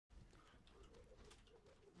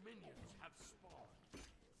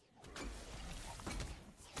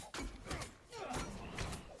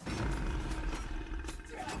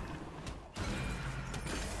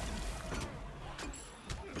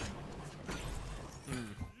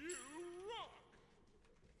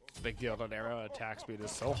The Gilded Arrow attack speed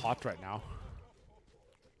is so hot right now.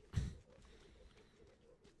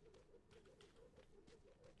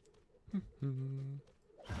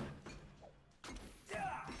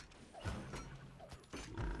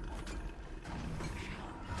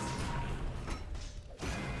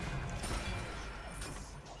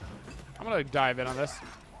 I'm gonna dive in on this.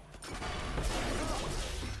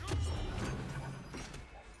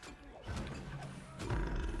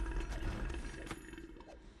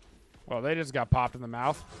 Well, they just got popped in the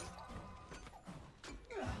mouth.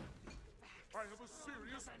 I have a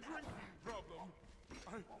serious drink problem.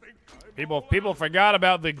 I think People forgot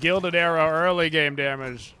about the Gilded Arrow early game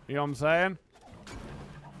damage. You know what I'm saying?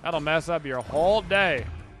 That'll mess up your whole day.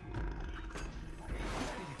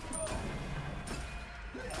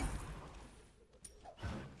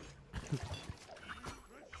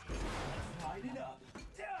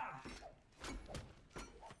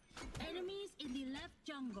 Enemies in the left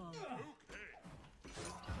jungle.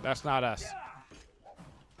 That's not us.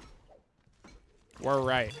 We're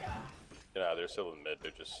right. Yeah, they're still in mid.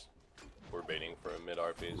 They're just we're baiting for a mid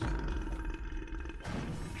RPs.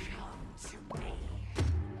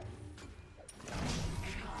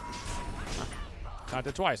 Not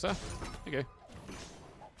it twice, huh? Okay.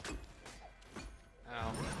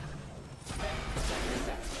 Ow.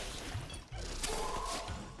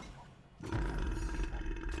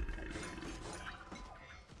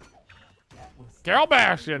 Carol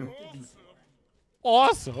Bastion.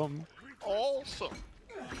 Awesome. Awesome.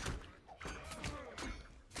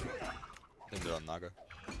 End it on Naga.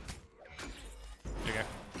 Okay.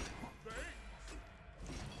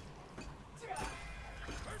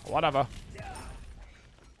 Whatever.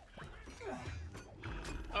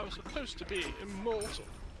 I was supposed to be immortal.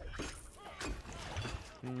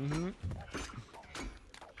 Mm-hmm.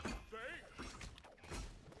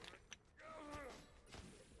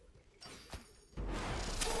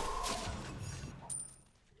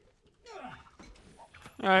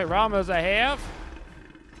 All right, Rama's a half.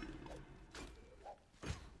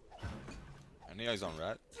 Any eyes on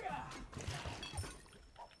Rat?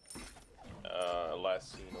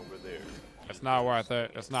 Last scene over there. It's not worth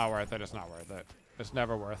it. It's not worth it. It's not worth it. It's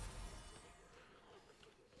never worth.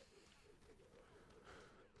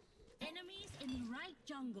 Enemies in the right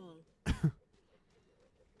jungle.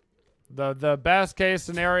 The best case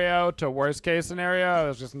scenario to worst case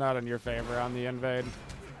scenario is just not in your favor on the invade.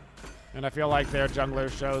 And I feel like their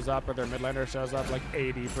jungler shows up or their mid laner shows up like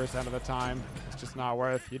 80% of the time. It's just not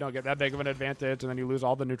worth. You don't get that big of an advantage, and then you lose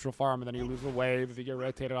all the neutral farm, and then you lose the wave if you get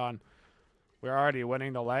rotated on. We're already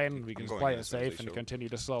winning the lane. We can just play it safe and continue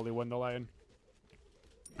to slowly win the lane.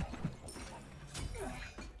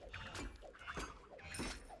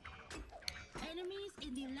 Enemies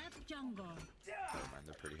in the left jungle. Never mind,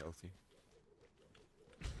 they're pretty healthy.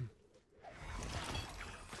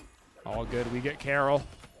 All good. We get Carol.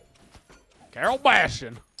 Carol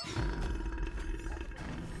Bastion.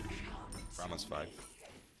 Rama's 5.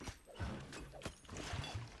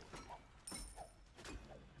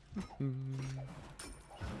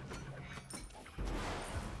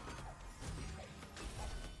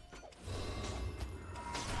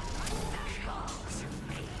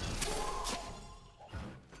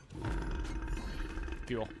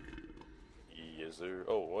 Fuel. Yes, sir.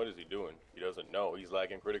 Oh, what is he doing? He doesn't know. He's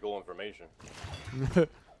lacking critical information.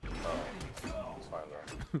 Oh, it's fine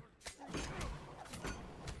though.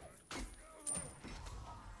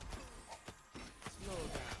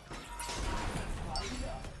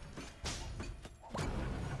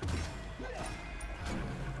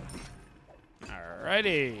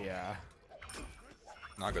 Alrighty.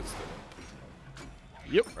 Naga's still.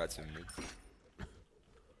 Yep. Rat's in mid.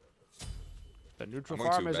 The neutral I'm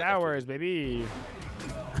going farm to is back up ours, baby.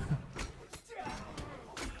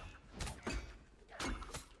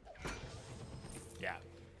 Yeah.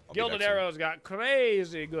 Gilded Arrow's got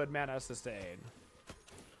crazy good mana sustain.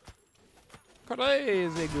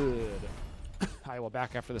 Crazy good. I will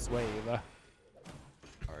back after this wave. Alright,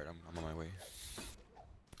 I'm on my way.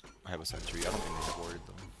 I have a sentry. I don't think they have ward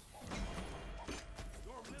though.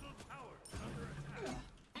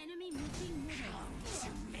 Enemy moving middle.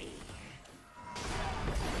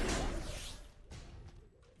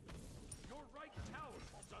 your right tower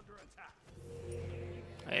is under attack.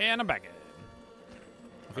 And I'm back in.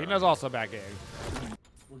 Athena's also back in.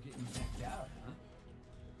 We're getting decked out,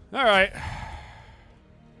 huh? All right.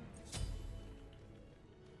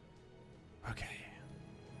 Okay.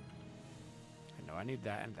 I know I need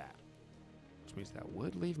that and that. Which means that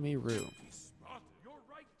would leave me room. Your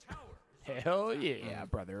right tower. Hell yeah,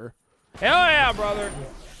 brother. Hell yeah, brother.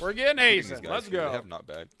 We're getting These acing. guys Let's here, They go. have not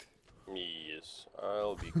backed. Yes,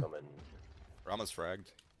 I'll be coming. Rama's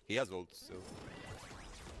fragged. He has ult still.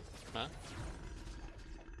 Huh?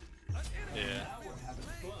 Yeah.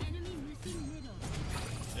 Enemy missing middle.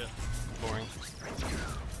 Yeah. Boring.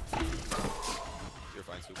 You're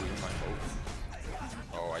fine, Super. You're fine.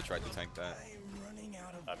 Oh, I tried to tank that.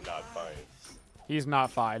 I'm not fine. He's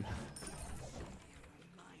not fine.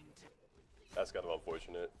 That's kind of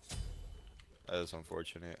unfortunate. That is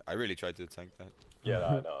unfortunate. I really tried to tank that. Yeah,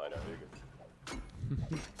 I know. You're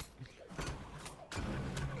good.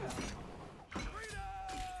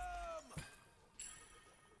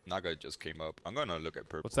 Naga just came up. I'm gonna look at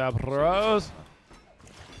purple. What's up, bros?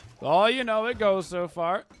 Oh, you know it goes so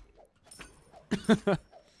far.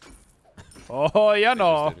 Oh, you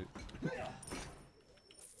know.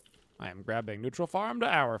 I am grabbing neutral farm to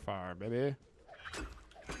our farm, baby.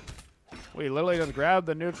 We literally just grabbed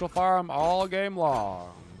the neutral farm all game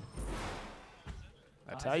long.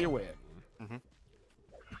 That's how you win. Damn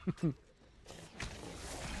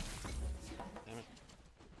it.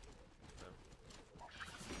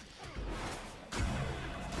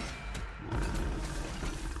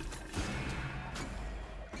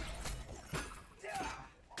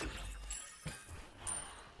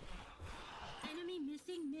 Enemy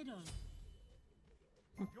missing middle.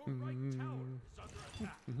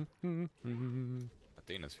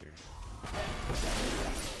 Athena's here.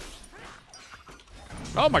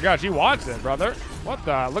 Oh my gosh, he wants it, brother. What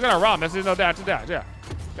the? Look at our ROM. This is no dash to dash. Yeah.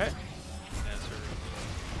 Okay. Answer.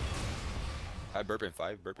 Hi, burp in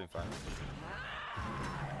 5. Burp in 5.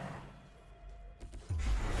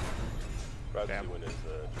 Perhaps Damn. doing his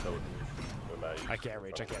totem. I can't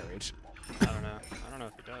reach. I can't reach. I don't know. I don't know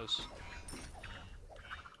if he does.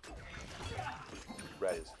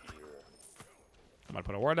 Red is here. I'm gonna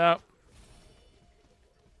put a word out.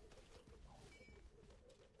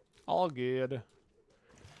 All good.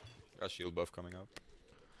 Got shield buff coming up.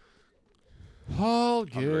 All I'm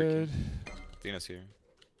good. Athena's here.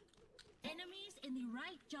 Enemies in the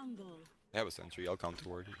right jungle. They have a sentry. I'll counter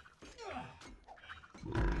ward.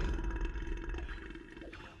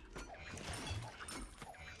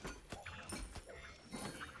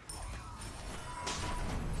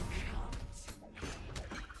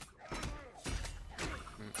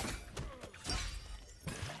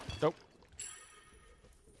 Dope.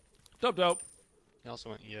 Dope, dope. He also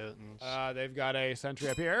went Jotuns. They've got a sentry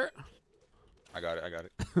up here. I got it. I got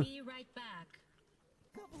it. Be right back.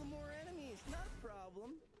 Couple of more enemies, not a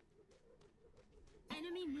problem.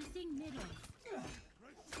 Enemy missing middle.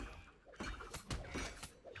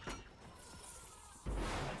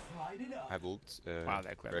 Light it up. I have ult. Wow,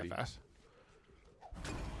 they cleared ready. that fast.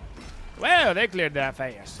 Well, they cleared that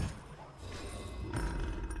fast.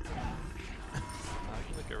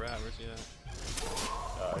 Look at Rat. Where's he at?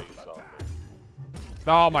 He saw me.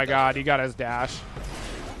 Oh my god, he got his dash.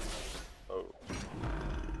 Oh.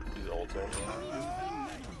 He's ulting.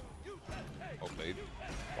 Oh, blade.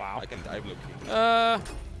 Wow. I can dive look.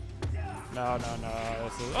 No.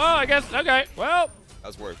 This is. Oh, I guess. Okay. Well,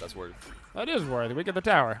 That's worth. That's worth. that is worth. We get the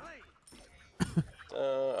tower.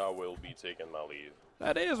 I will be taking my leave.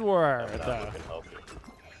 That is I'm worth. not looking healthy.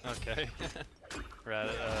 Okay. Rat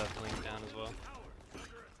fleeing down as well.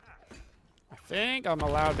 I think I'm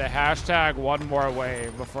allowed to hashtag one more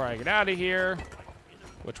wave before I get out of here,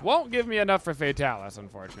 which won't give me enough for Fatalis,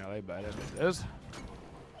 unfortunately, but it is.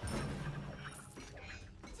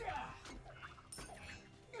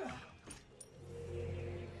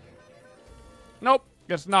 Nope,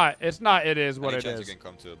 it's not. It's not. It is what Any it chance is. you can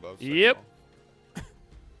come to above? Yep.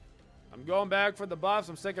 I'm going back for the buffs.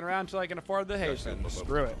 I'm sticking around until I can afford the Yeah, hasten. send.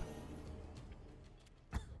 Screw it.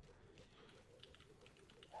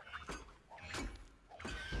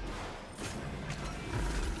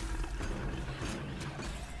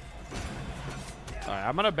 Alright,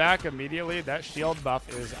 I'm gonna back immediately. That shield buff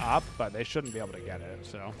is up, but they shouldn't be able to get it,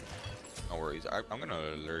 so. No worries. I'm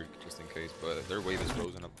gonna lurk just in case, but their wave is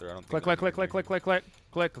frozen up there. I don't Click, think. click, click, click, click, click,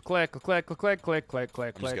 click, click, click, click, click, click, click,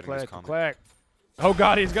 click, I'm just click, getting this click, comment. click. Oh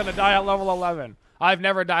god, he's gonna die at level 11. I've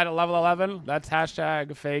never died at level 11. That's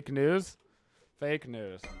hashtag fake news. Fake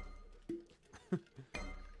news.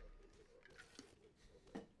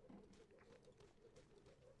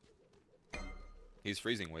 He's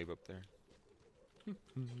freezing wave up there.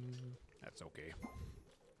 That's okay.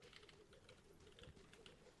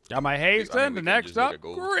 Got my haste I mean, in. we The can next just look up, at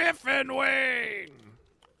gold. Griffin Wing.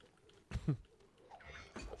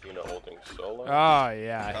 Athena holding solo. Oh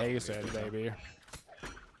yeah, hasten, baby.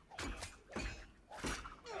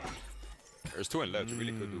 There's 2 in left. We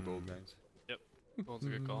really could do gold, guys. Yep. Gold's a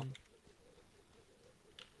good call.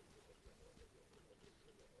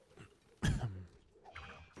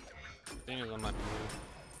 Athena's on my blue.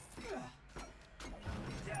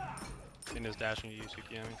 Athena's dashing to you,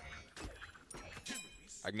 Sukiyami.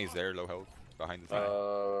 Agni's there, low health, behind the thing.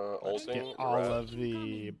 Ulting. Get all of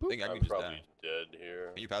the. I think I'm Agni's just probably down. dead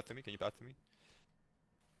here. Can you path to me? Can you path to me?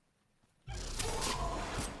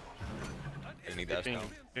 Agni dash Ping. down.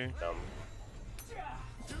 Here.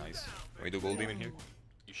 Nice. Can we do gold demon here?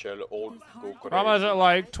 You shall all go crazy. Rama's at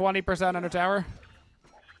like 20% under tower.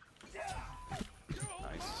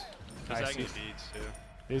 Nice. Because I Agni see. beats too.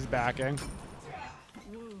 He's backing.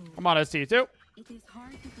 Whoa. I'm on his T2. It is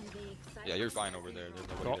hard to convey excitement. Yeah, you're fine over there. There's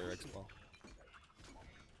nobody Cool. there, Xbal.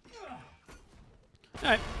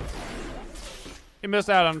 Alright. He missed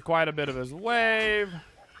out on quite a bit of his wave.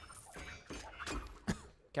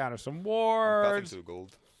 Counter some Pathing wards. to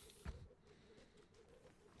gold.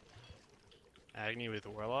 Agni with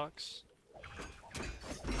Warlocks.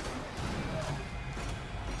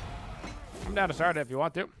 I'm down to start it if you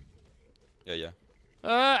want to. Yeah, yeah.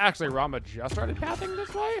 Actually, Rama just started pathing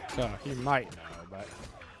this way, so he might know, but...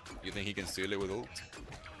 You think he can steal it with ult?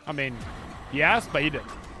 I mean, yes, but he didn't.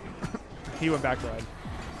 He went back red.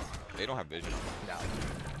 They don't have vision. No.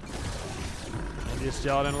 And he's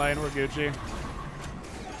chilling in lane with Gucci.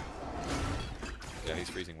 Yeah, he's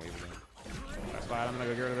freezing wave again. That's fine, I'm gonna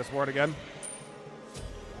go get rid of this ward again.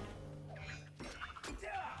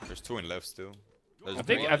 There's two in left still. There's I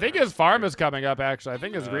think three. I think his farm is coming up, actually. I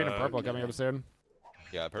think his green and purple coming up soon.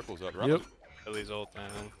 Yeah, purple's up. Yep. Billy's ult, man.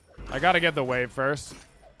 I gotta get the wave first.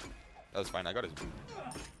 That's fine. I got his boot.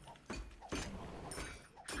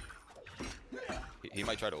 He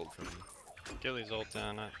might try to ult for me. Gilly's ult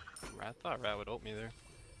down. I thought Rat would ult me there.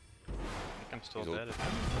 I think I'm still He's ult. dead.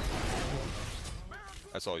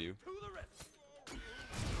 I saw you.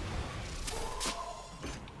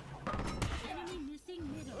 Enemy missing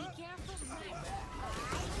middle. Be careful.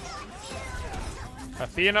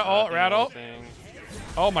 Athena ult, Rat ult. Thing.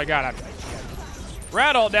 Oh my god, I'm dead.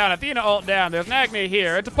 Rat ult down, Athena ult down. There's an Agni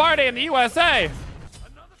here. It's a party in the USA.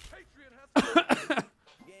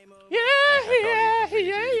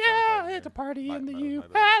 Yeah. It's a party in the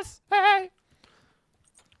USA.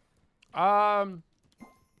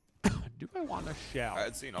 Do I want to shell? I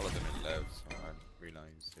had seen all of them in left, so I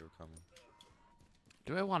realized they were coming.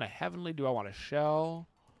 Do I want a heavenly? Do I want a shell?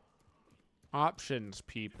 Options,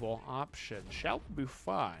 people. Options. Shell would be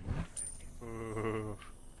fun. Ooh.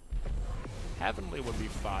 Heavenly would be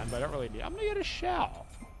fun, but I don't really need. I'm gonna get a shell.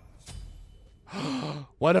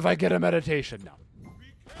 What if I get a meditation? No.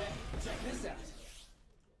 Check this out.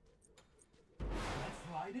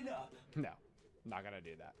 Let's light it up. No. I'm not gonna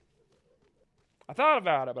do that. I thought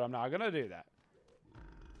about it, but I'm not gonna do that.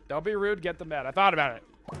 Don't be rude, get the med. I thought about it.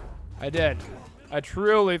 I did. I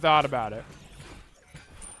truly thought about it.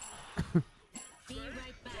 Be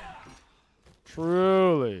right back.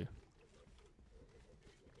 Truly.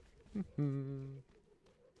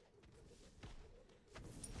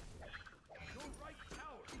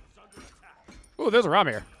 Ooh, there's a Ram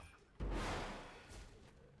here.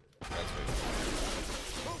 That's right.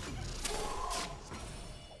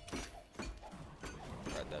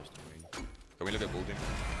 Rat dash to me. Can we look at Golden?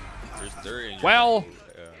 They're in Well-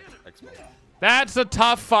 Xbal. That's a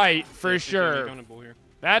tough fight for sure. Going to bull here.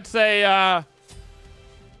 That's a I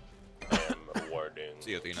am warding.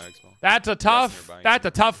 See Athena Xbal. that's a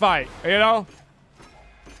tough fight, you know?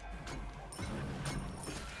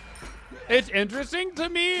 It's interesting to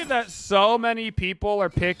me that so many people are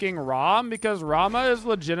picking Ram because Rama is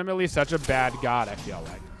legitimately such a bad god, I feel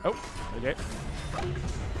like. Oh, okay.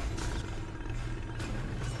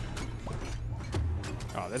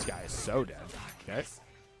 Oh, this guy is so dead. Okay.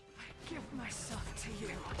 Give myself to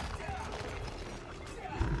you.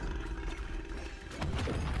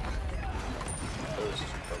 There's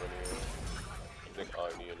coming here. I think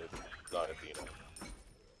Agni and it, not Athena.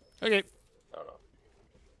 Okay. I don't know.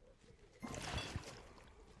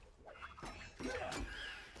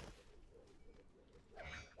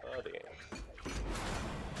 Oh, damn.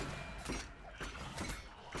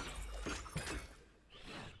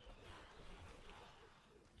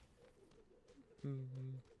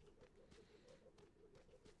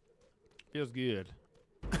 Feels good.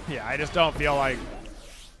 Yeah, I just don't feel like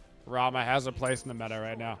Rama has a place in the meta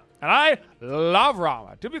right now. And I love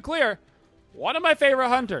Rama. To be clear, one of my favorite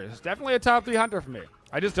hunters. Definitely a top 3 hunter for me.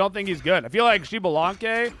 I just don't think he's good. I feel like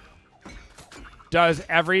Xbal does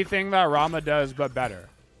everything that Rama does, but better.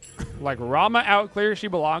 Like, Rama outclears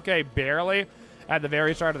Xbal barely at the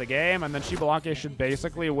very start of the game, and then Xbal should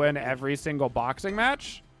basically win every single boxing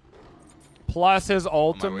match. Plus, his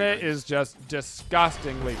ultimate guys. is just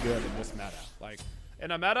disgustingly good in this meta. Like,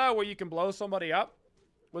 in a meta where you can blow somebody up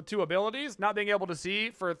with 2 abilities, not being able to see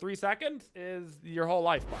for 3 seconds is your whole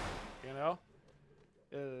life bar. You know,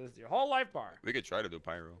 is your whole life bar. We could try to do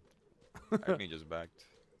pyro. Agni just backed.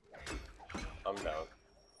 I'm down.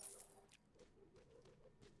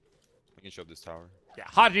 We can shove this tower. Yeah,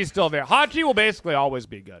 Hachi's still there. Hachi will basically always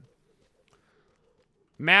be good.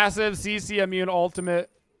 Massive CC immune ultimate,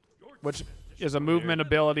 which is a movement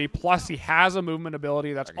ability. Plus, he has a movement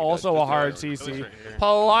ability that's also a hard CC.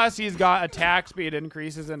 Plus, he's got attack speed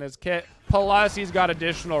increases in his kit. Plus, he's got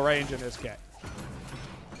additional range in his kit.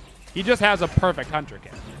 He just has a perfect hunter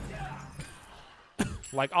kit.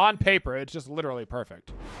 Like, on paper, it's just literally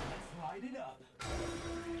perfect. Light it up.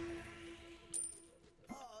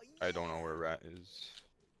 I don't know where Rat is.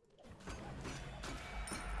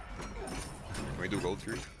 Can we do gold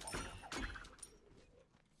 3?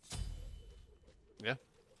 Yeah.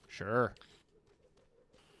 Sure.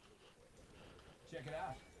 Check it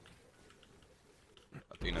out.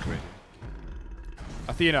 Athena's right here.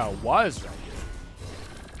 Athena was right here.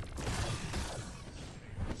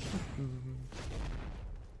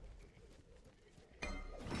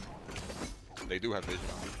 They do have vision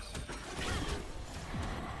on us.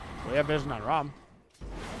 We have vision on Rom.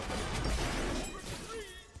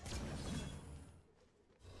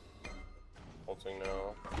 Ulting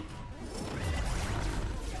now.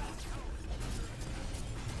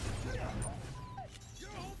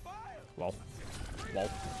 Lol. Lol.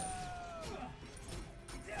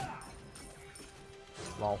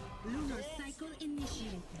 Lol. Lunar cycle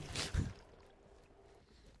initiated.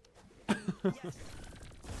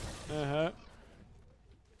 Uh-huh.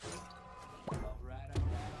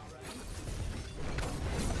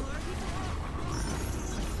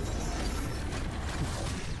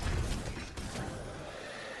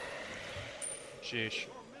 Sheesh.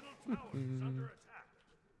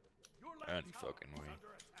 Any fucking way.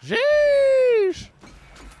 Jeez!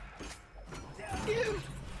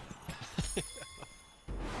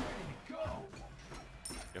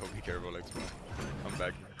 Yo, be careful, Xbal. I'm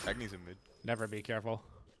back. Agni's in mid. Never be careful.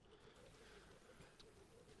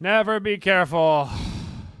 Never be careful.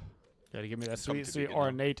 Gotta give me that sweet, to sweet begin now.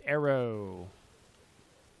 ornate arrow.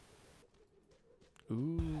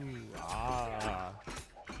 Ooh, ah.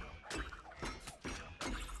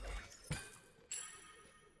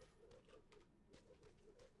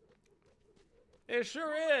 It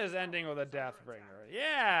sure is ending with a Deathbringer.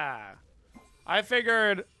 Yeah. I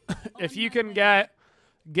figured if you can get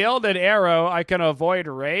Gilded Arrow, I can avoid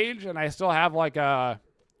Rage, and I still have like a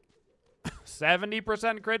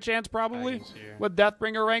 70% crit chance probably Agni's here. with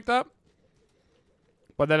Deathbringer ranked up.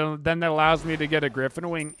 But then that allows me to get a Griffin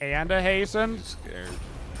Wing and a Hasten, Scared.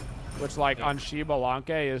 which like on Shiba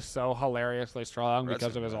Lanke is so hilariously strong That's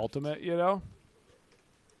because of his bad. ultimate, you know?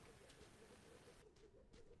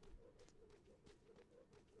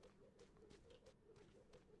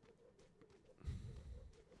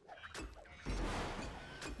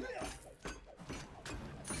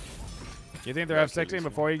 You think they're That's F16 really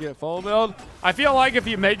before you get full build? I feel like if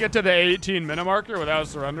you make it to the 18 minute marker without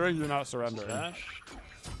surrendering, you're not surrendering. Dash.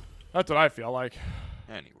 That's what I feel like.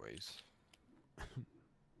 Anyways. Do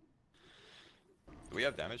we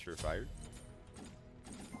have damage for fire?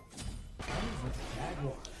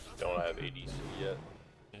 Don't have ADC yet.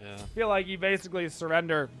 Yeah. I feel like you basically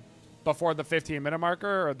surrender before the 15 minute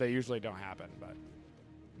marker, or they usually don't happen. But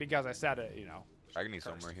because I said it, you know. Agni's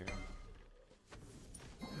somewhere here.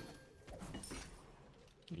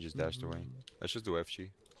 He just dashed away. Let's just do FG.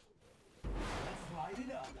 Light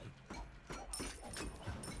it up.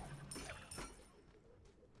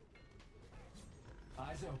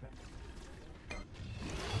 Eyes open.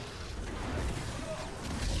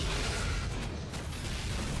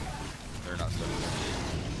 They're not stuck.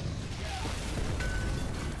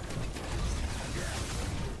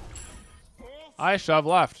 I shove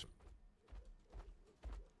left.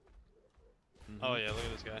 Oh yeah, look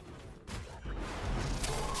at this guy.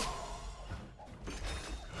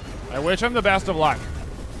 I wish him the best of luck.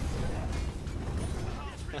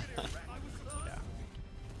 Yeah.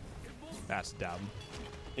 That's dumb.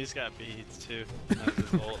 He's got beads too. That's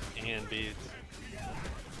his ult and beads.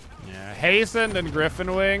 Yeah, Hastened and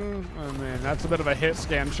Griffin Wing. I mean, that's a bit of a hit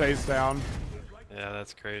scan chase down. Yeah,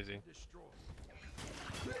 that's crazy.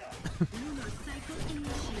 Lunar cycle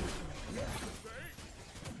initiated.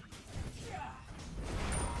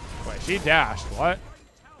 Wait, she dashed. What?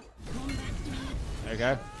 Come back to me.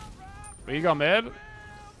 Okay. Will you go mid?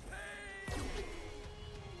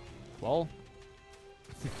 Well.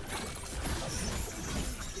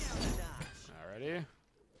 Alrighty.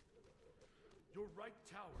 Your right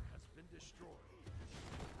tower has been destroyed.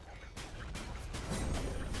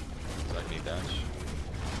 So I need dash.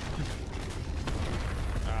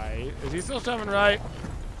 Is he still shoving right?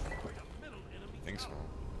 I think so.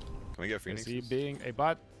 Can we get Is Phoenix? he being a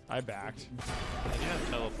butt? I backed. Yeah,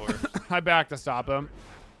 teleport. I backed to stop him.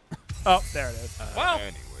 Oh, there it is. Well,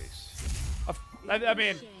 Anyways. I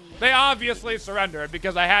mean, they obviously surrendered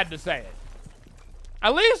because I had to say it.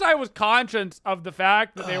 At least I was conscious of the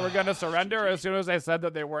fact that they were going to surrender as soon as I said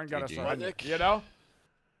that they weren't going to GG. surrender. You know?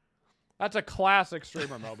 That's a classic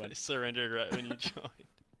streamer I moment. surrendered right when you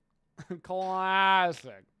joined.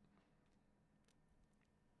 Classic.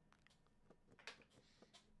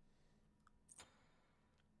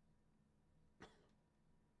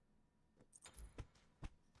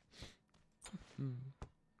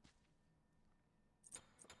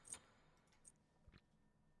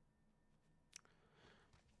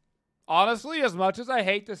 Honestly, as much as I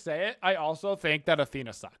hate to say it, I also think that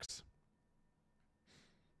Athena sucks.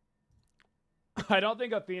 I don't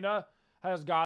think Athena has got